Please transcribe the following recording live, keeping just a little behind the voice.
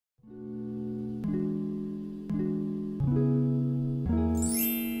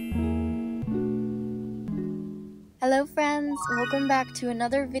Hello friends, welcome back to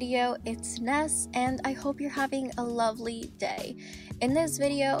another video. It's Ness and I hope you're having a lovely day. In this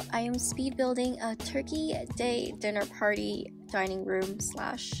video, I am speed building a turkey day dinner party dining room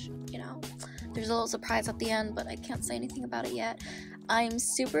slash, there's a little surprise at the end, but I can't say anything about it yet. I'm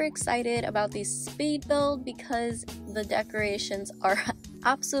super excited about this speed build because the decorations are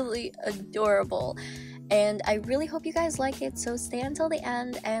absolutely adorable. And I really hope you guys like it, so stay until the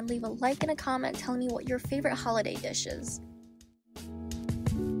end and leave a like and a comment telling me what your favorite holiday dish is.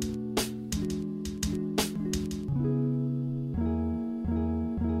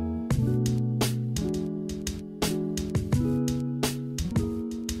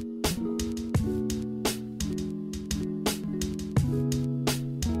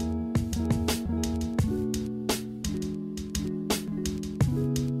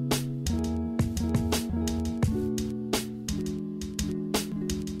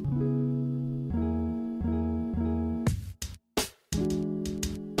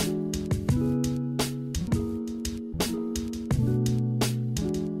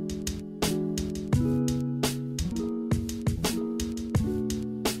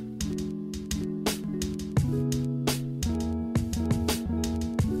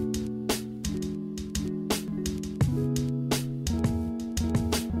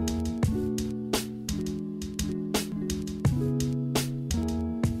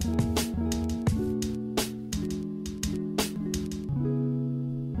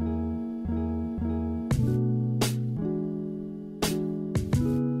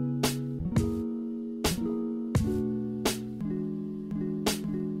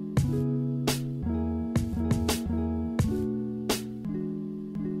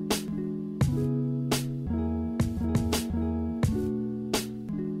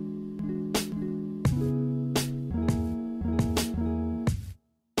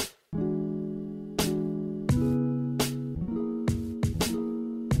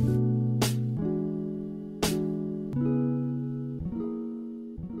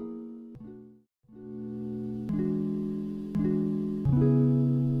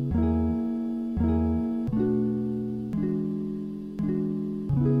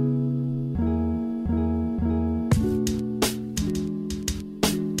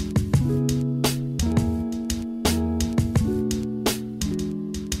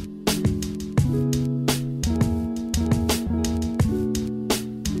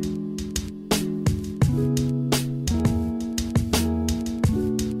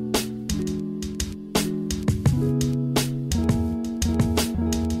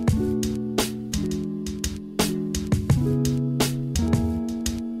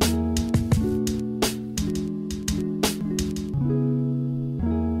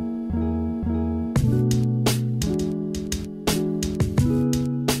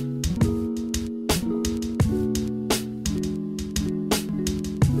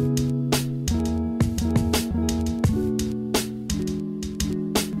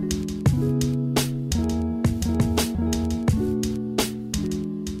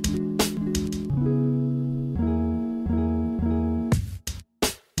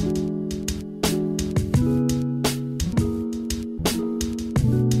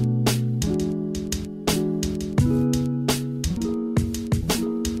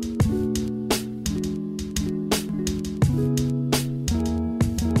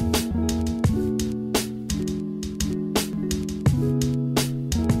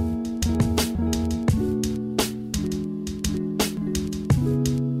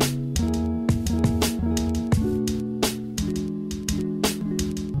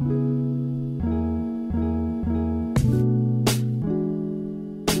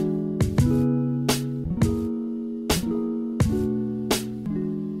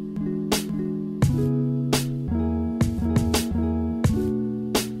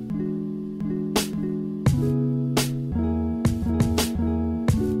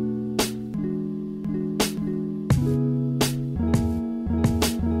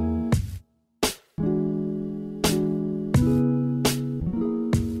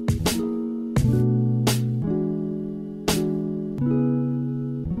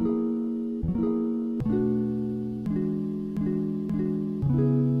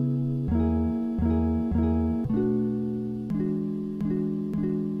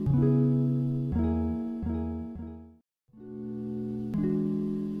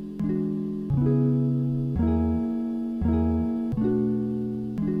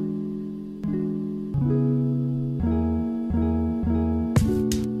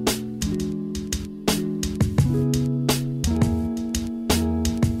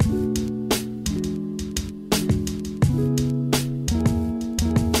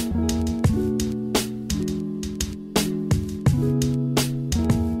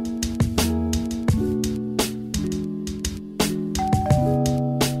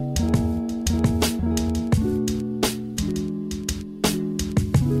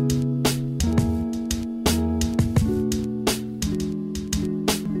 bye.